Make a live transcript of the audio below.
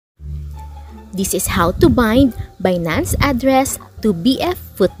This is how to bind Binance address to BF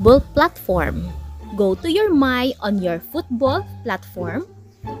Football platform. Go to your My on your football platform.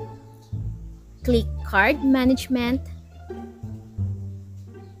 Click Card Management.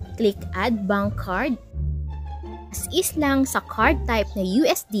 Click Add Bank Card. As is lang sa card type na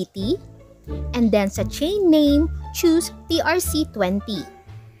USDT. And then sa chain name, choose TRC20.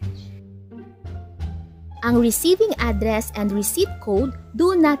 Ang receiving address and receipt code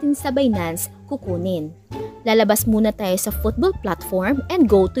doon natin sa Binance kukunin. Lalabas muna tayo sa football platform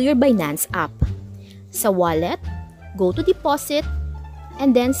and go to your Binance app. Sa wallet, go to deposit,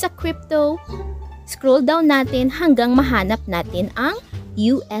 and then sa crypto, scroll down natin hanggang mahanap natin ang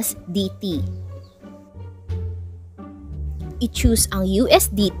USDT. I-choose ang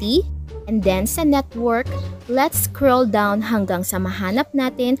USDT, and then sa network, let's scroll down hanggang sa mahanap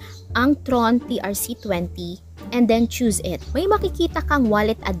natin ang Tron TRC20 and then choose it. May makikita kang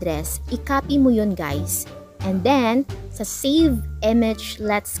wallet address. I-copy mo yun, guys. And then, sa save image,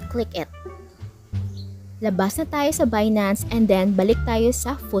 let's click it. Labas na tayo sa Binance and then balik tayo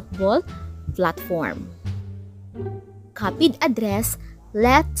sa football platform. Copied address,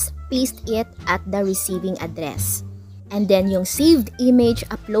 let's paste it at the receiving address. And then yung saved image,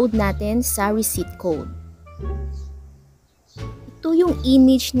 upload natin sa receipt code. Ito yung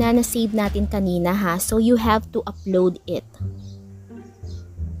image na na-save natin kanina ha. So you have to upload it.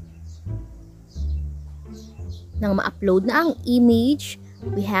 Nang ma-upload na ang image,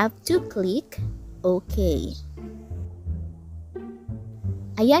 we have to click OK.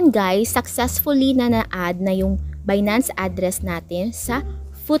 Ayan guys, successfully na na-add na yung Binance address natin sa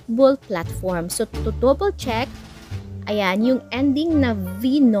football platform. So to double check, ayan, yung ending na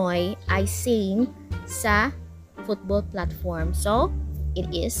Vinoy ay same sa football platform. So, it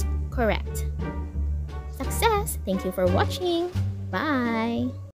is correct. Success! Thank you for watching. Bye!